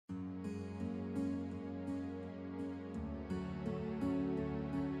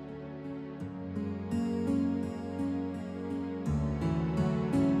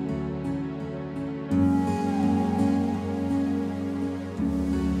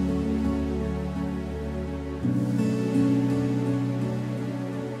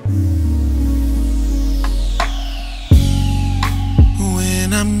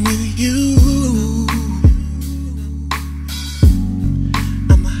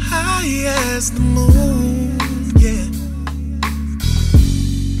as the moon, yeah.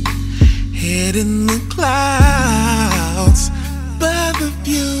 Head in the clouds by the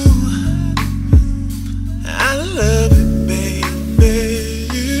view. I love it,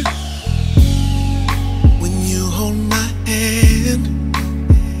 baby. When you hold my hand,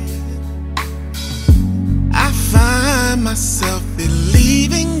 I find myself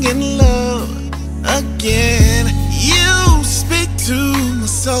believing in love again. You speak to my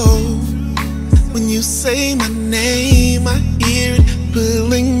soul. When you say my name, I hear it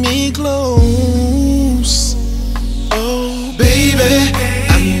pulling me close. Oh, baby,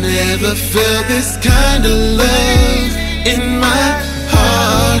 I never felt this kind of love in my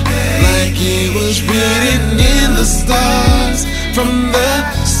heart, like it was written in the stars from the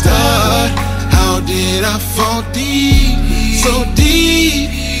start. How did I fall deep, so deep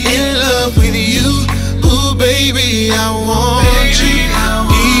in love with you? Ooh, baby, I want you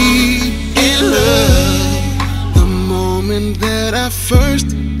deep in love. The moment that I first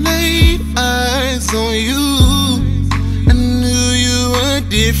laid eyes on you, I knew you were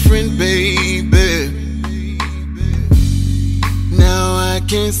different, baby. Now I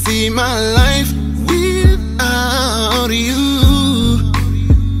can't see my life without you,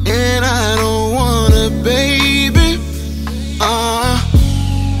 and I don't wanna, baby.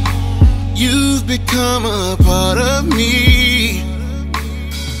 You've become a part of me,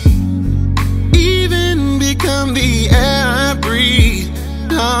 even become the air I breathe.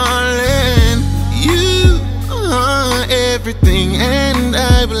 Darling, you are everything, and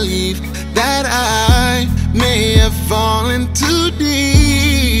I believe that I may have fallen too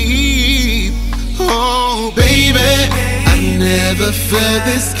deep. Oh, baby, I never felt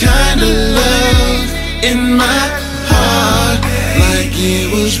this kind of love in my heart, like it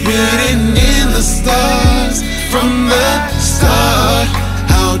was written in the stars from the start.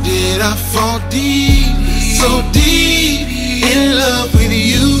 How did I fall deep, so deep in love with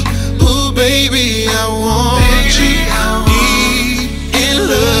you? Ooh, baby, I want you deep in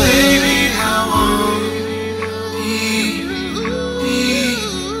love. Baby, I want deep, deep.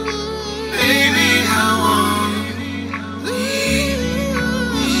 Baby, I want deep,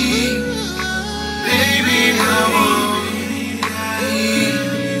 deep. Baby, I want deep,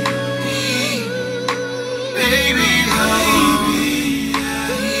 deep. Baby, I want deep,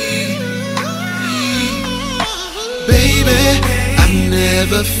 deep. Baby, I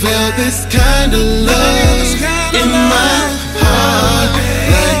never felt this kind of love in my heart,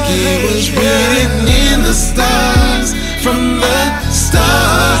 like it was written in the stars from the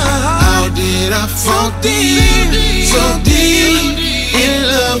start. How did I fall deep, so deep in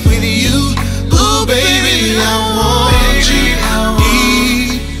love with you? Ooh, baby, I want you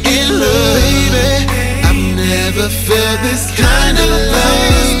deep in love. Baby, I've never felt this kind of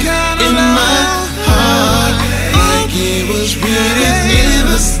love in my heart, like it was written in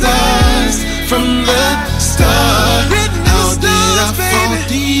the stars from the start. How did I fall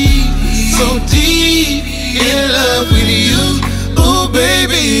deep, so deep in love with you? Ooh,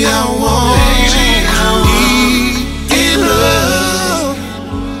 baby, I want